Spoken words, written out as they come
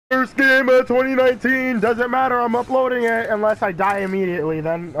First game of 2019. Doesn't matter. I'm uploading it unless I die immediately.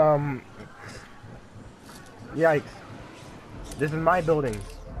 Then, yikes. This is my building. I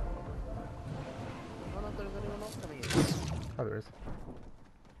don't know if there's anyone else coming in. Oh, there is.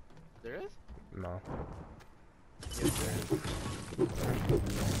 There is? No. Yes, there is.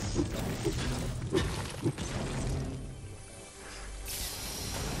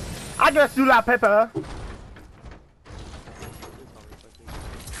 I just do la pepper.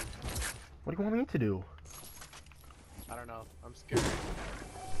 What do you want me to do? I don't know. I'm scared.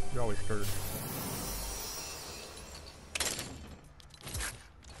 You're always scared.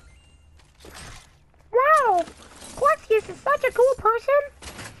 Wow! Corsius is such a cool person!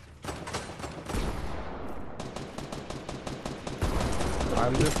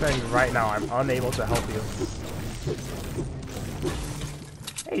 I'm just saying right now, I'm unable to help you.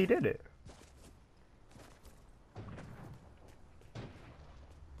 Hey, you did it.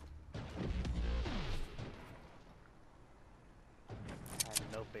 I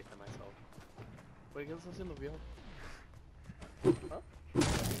have no faith in myself. Wait, guess let's in the wheel. Huh?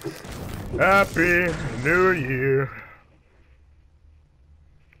 Happy New Year.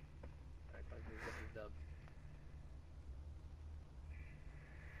 Alright, fuck this, get this dub.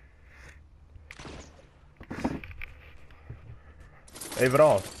 Save it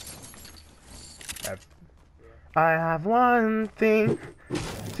all. I have one thing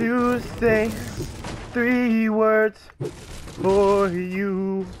to say. 3 words for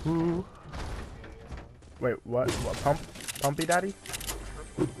you. Wait, what? What? Pumpy Daddy?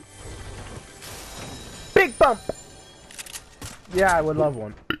 Big bump! Yeah, I would love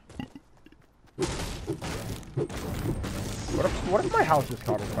one. What if my house just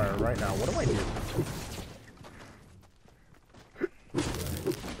caught on fire right now? What do I do?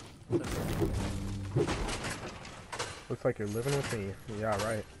 Looks like you're living with me. Yeah,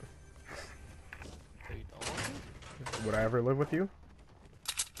 right. So you don't want to? Would I ever live with you?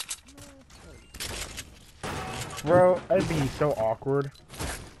 Bro, it'd be so awkward.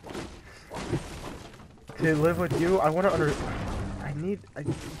 To live with you, I want to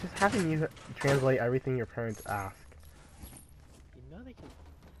just having you translate everything your parents ask. You know they can,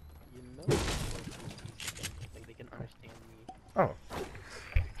 like they can understand me. Oh. I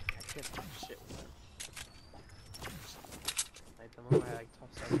can't talk shit with them. Like the moment I like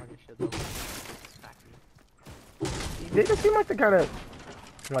start talking shit, they'll smack me. They just seem like the kind of,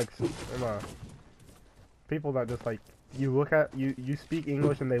 like, people that just, like, you look at, you speak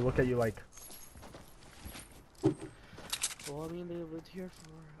English and they look at you like... Well, I mean, they lived here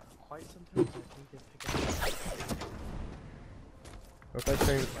for quite some time, so I think they pick up. What's that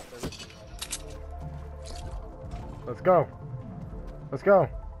saying? Let's go. Let's go.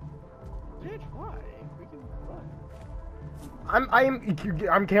 Bitch, why? We can run.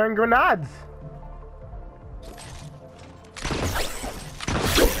 I'm carrying grenades.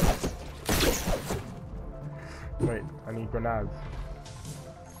 Wait, I need grenades.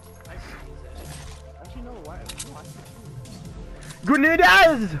 I can use it. Actually, no, why?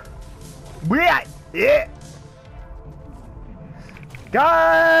 Grenades! Yeah.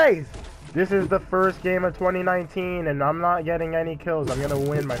 Guys! This is the first game of 2019 and I'm not getting any kills. I'm gonna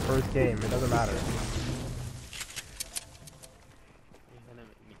win my first game. It doesn't matter.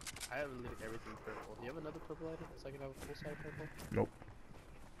 I have literally everything purple. Do you have another purple item so I can have a full side purple? Nope.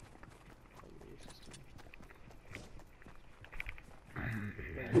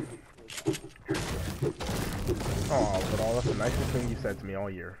 Oh, but all that's the nicest thing you said to me all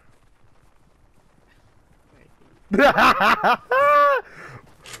year.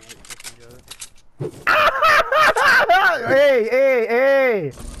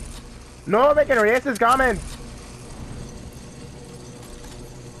 Hey! No making racist comments!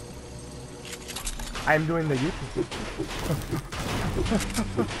 I'm doing the YouTube.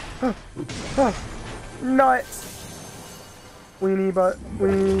 Nuts! Weenie butt.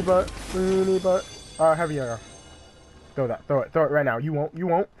 Heavy air. Throw it right now. You won't.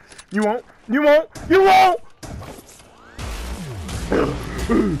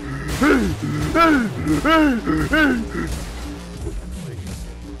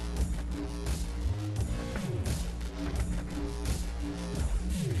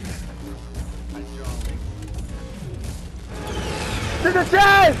 To the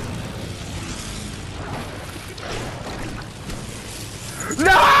chest!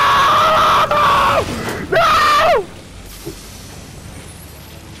 No!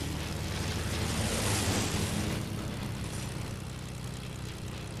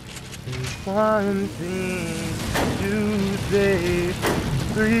 One thing to say,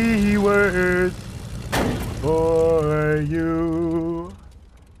 3 words for you.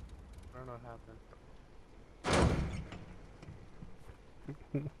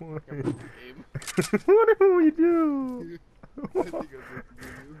 What do we do?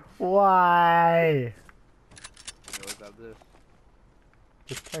 Why? What's up this?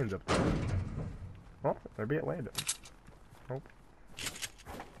 This plane's up there. Oh, maybe it landed. Nope.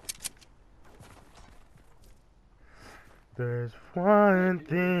 There's one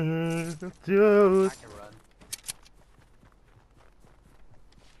thing to do. I can run.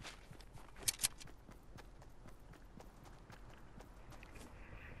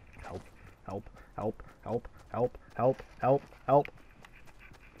 Help, help, help, help, help, help, help, help.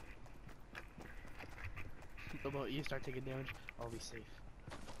 The moment you start taking damage, I'll be safe.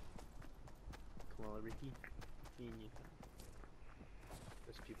 Come on, Ricky. Me and you.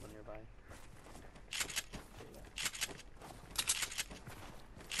 There's people nearby.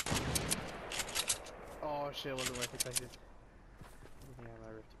 Oh shit, wasn't worth it, Texas. I think I have my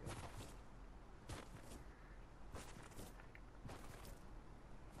rift to go.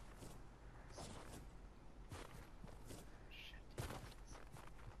 Shit.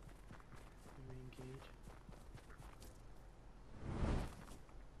 Re-engage.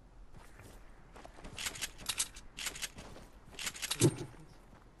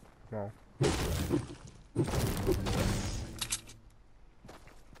 No.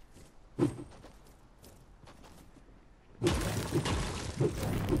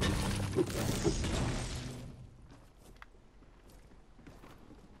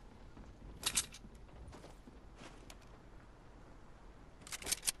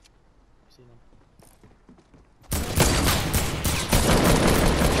 Seen him.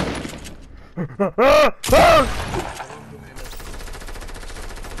 Who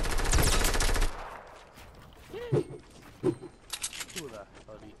the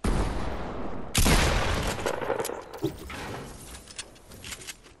hell do you...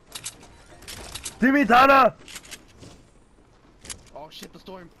 Dimitana! Oh shit, the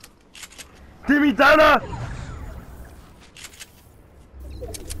storm! Dimitana! I don't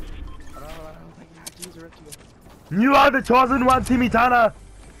think I have to use a rift to go. You are the chosen one, Dimitana!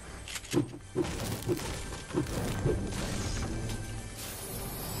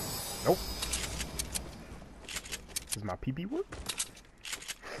 Nope. Does my PB work?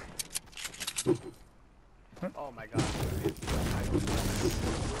 Oh my god.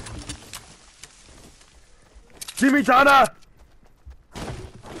 Dimitana!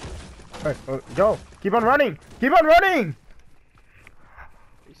 Hey, go! Keep on running! Keep on running!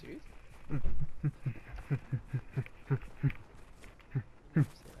 Are you serious? Say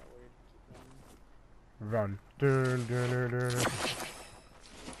that word. Keep Run. Dun, dun, dun, dun, dun.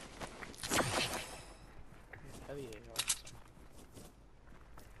 heavy AR.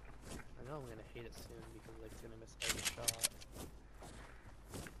 I know I'm gonna hate it soon because like it's gonna miss every shot.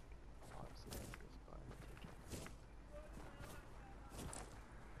 Obviously, that's this fun. Take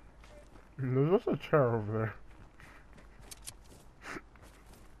it. There's also a chair over there.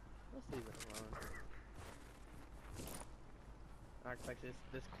 Let's leave it alone. Acts like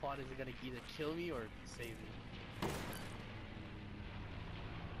this quad is gonna either kill me or save me. And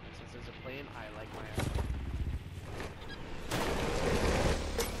since there's a plane, I like my ass.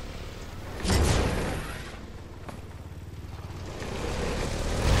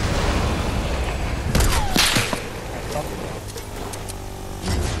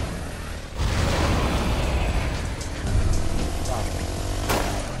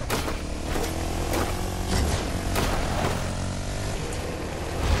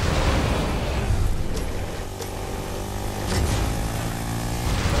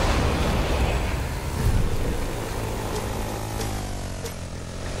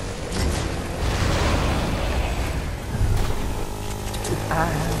 I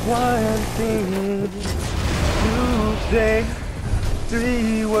have one thing to say,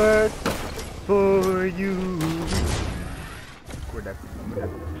 3 words for you. We're dead. We're dead.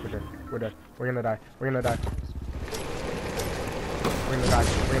 We're dead. We're dead. We're gonna die. We're gonna die. We're gonna die.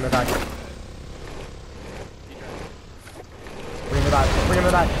 We're gonna die. We're gonna die. We're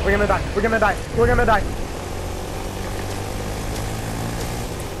gonna die. We're gonna die. We're gonna die. We're gonna die.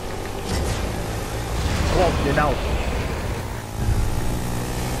 Whoa, you're now.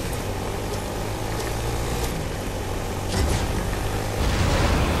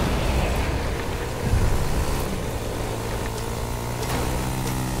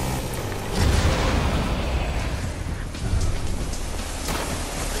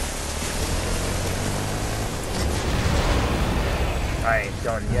 I ain't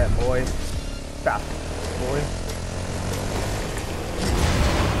done yet, boy. Stop, boy.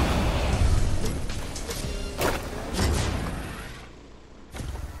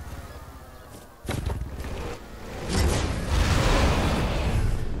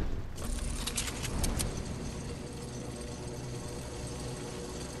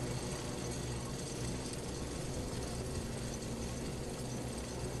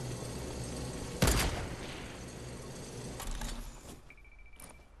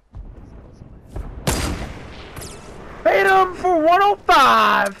 level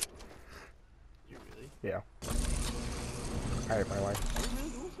 5! You really? Yeah. I hate my life. Are you really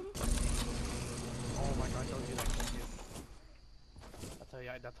doing something? Oh my god, don't do that, don't do.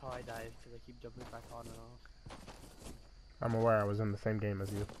 That's how I die, because I keep jumping back on and off. I'm aware I was in the same game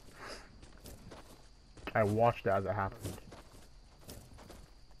as you. I watched it as it happened.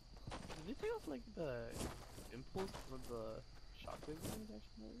 Did they take off like the impulse for the shockwave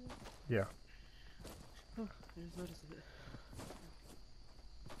actually? Yeah. I just noticed it.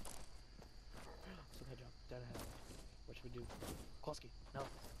 So that jump, dead ahead. What should we do? Kolsky, no.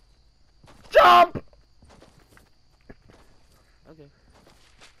 Jump! Okay.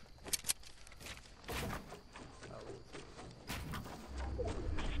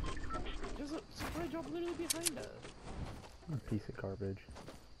 There's a supply drop literally behind us. Piece of garbage.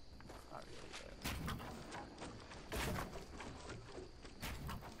 Not really, but...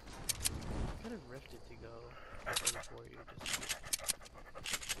 I could have rifted to go before you just...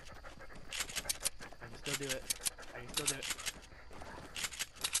 I can still do it. I can still do it.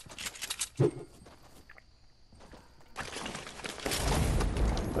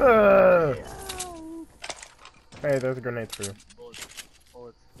 Hey, there's a grenade for you. Bullets.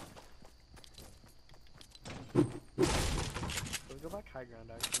 Bullets. Let's go back high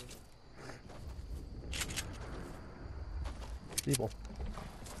ground, actually. People.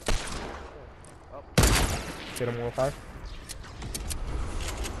 Oh. Get him 105.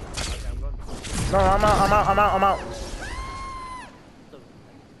 Okay, I'm going. No, I'm out.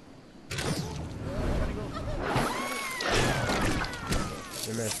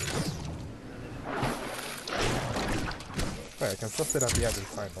 You missed. Wait, I can still sit at the edge and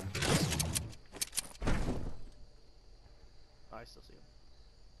snipe him. Oh, I still see him.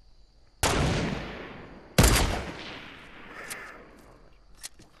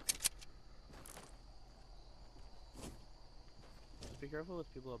 Just be careful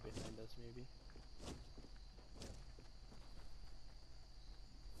with people up behind us, maybe.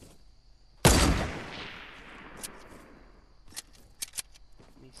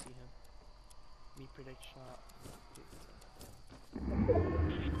 Me see him. Me predict shot.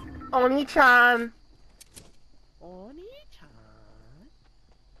 Oni-chan! Oni-chan!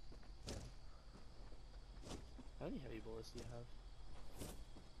 How many heavy bullets do you have?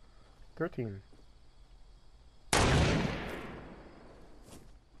 13.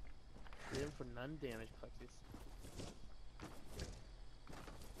 Hit him for none damage, Plexus.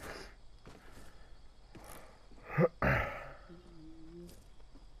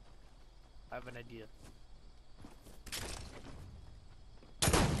 I have an idea.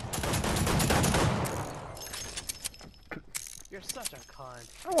 You're such a cunt.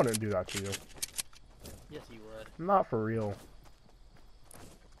 I wouldn't do that to you. Yes, you would. Not for real.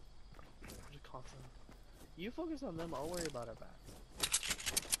 Just constant. You focus on them, I'll worry about our backs.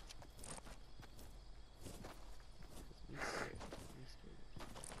 Be scared. Be scared.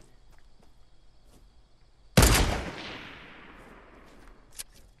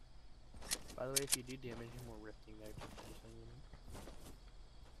 By the way, if you do damage, more rifting there. Just so you know.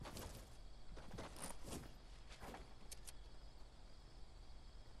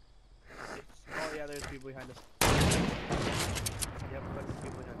 Oh yeah, there's people behind us. Yep, there's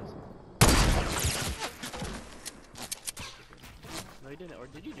people behind us. No, he didn't. Or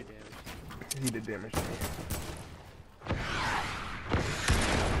did you do damage? He did damage to me.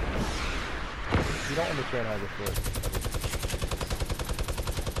 You don't understand how this works.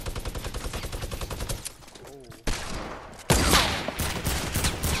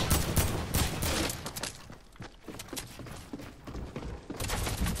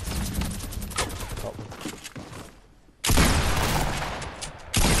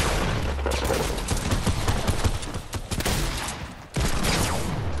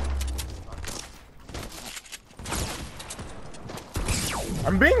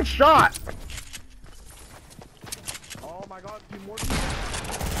 I'm being shot! Oh my god, you more.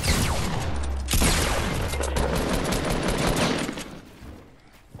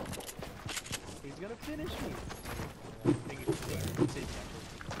 He's gonna finish me.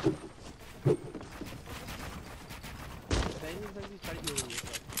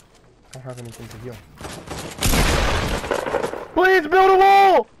 I don't have anything to heal. Please build a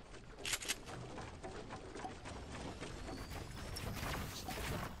wall!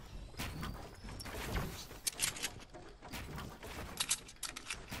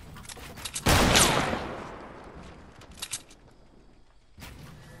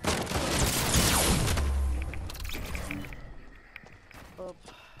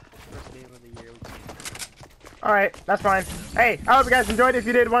 First game of the year. Alright, that's fine. Hey, I hope you guys enjoyed. If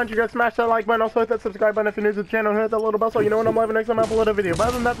you did, why don't you go smash that like button. Also hit that subscribe button if you're new to the channel. Hit that little bell so you know when I'm live next time I upload a video. But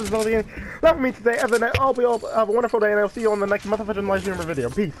other than that, this is all the end. That for me today. Other than that, I'll be all have a wonderful day and I'll see you on the next motherfucking live stream or video.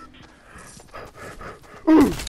 Peace.